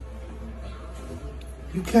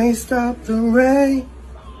You can't stop the rain.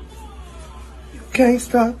 You can't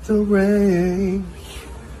stop the rain.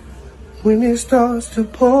 When it starts to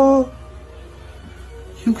pour,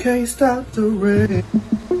 you can't stop the rain.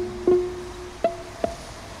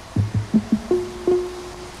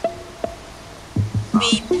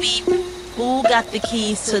 Beep, beep. Who got the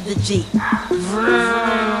keys to the Jeep?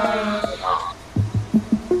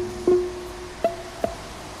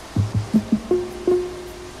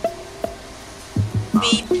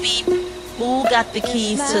 Beep, beep. Who got the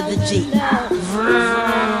keys to the Jeep?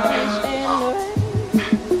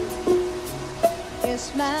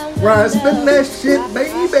 Ryan, spin that shit,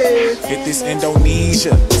 baby. Hit this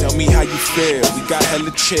Indonesia, tell me how you feel. We got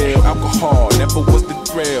hella chill, alcohol, never was the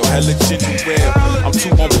thrill. Hella ginger ale, I'm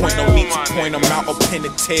too on point, no need to point, I'm out up in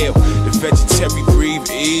the tail. The vegetarian breathe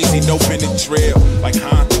easy, no Benadryl. Like,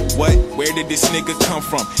 huh, what, where did this nigga come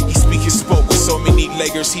from? He speak his spoke with so many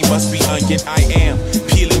layers, he must be onion. I am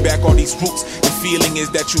peeling back all these roots. The feeling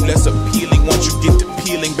is that you less appealing once you get to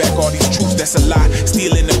peeling back all these truths. That's a lie,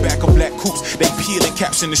 stealing the back of black coops. They peeling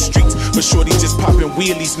caps in the streets, but shorty just popping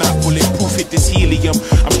wheelies, not bulletproof. Hit this helium,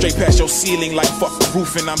 I'm straight past your ceiling like fuck the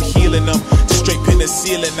roof, and I'm healing them. Just straight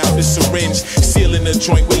penicillin out the syringe, sealing the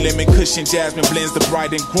joint with lemon cushion. Jasmine blends the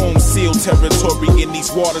bride and groom, seal territory in these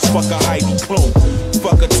waters. Fuck a Heidi Klum,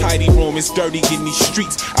 fuck a tidy room. It's dirty in these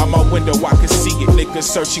streets. Out my window I can see it, niggas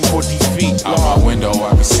searching for defeat. Out my window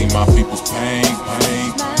I can see my people's pain.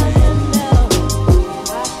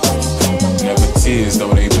 Never tears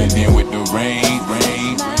though they blend in with the rain.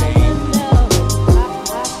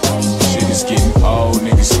 Shit is getting old,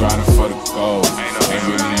 niggas grinding for the gold. Ain't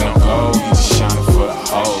really no gold, he just shining for the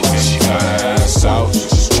hoes. She got her ass out, she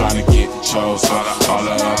just trying to get the chose. All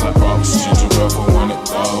her other brought was ginger ale for one of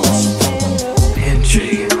those.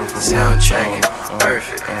 Intriguing, soundtracking,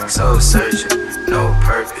 perfect, soul searching, no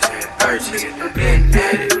purpose, urgent, been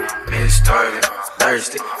at it, been starving,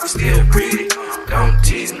 thirsty, still breathing, don't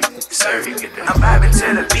tease me, serve it. I'm vibing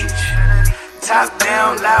to the beach, top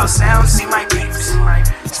down, loud sound, see my peeps,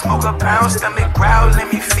 smoke a pound, stomach growl,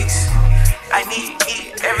 let me feast. I need to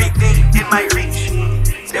eat everything in my reach,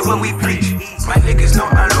 that's what we preach, my niggas know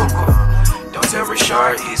I'm local. Don't tell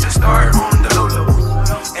Rashard, he's a star on the Lolo,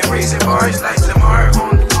 and raising bars like Lamar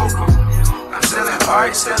on the Coco. I'm selling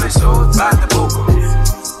art, selling souls by the Boko.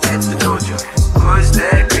 At the dojo, who's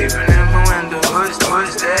that creeping in my window? Who's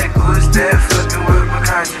that fucking with my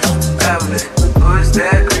conscience? Outlet. Who's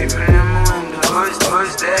that creeping in my window? Who's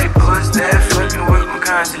that fucking with my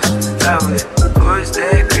conscience? Outlet. Who's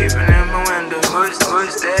that creeping in my window? Who's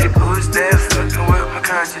that fucking with my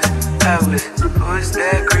conscience? Outlet. Who's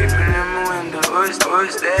that creeping in my window? Who's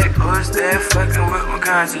that fucking with my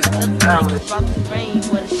conscience? Outlet. About the rain,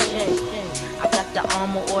 what a shame. I got the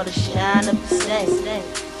armor or the shine of the same.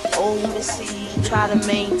 Old Missy, try to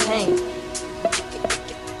maintain.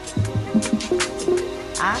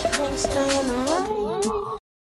 I can't stand around.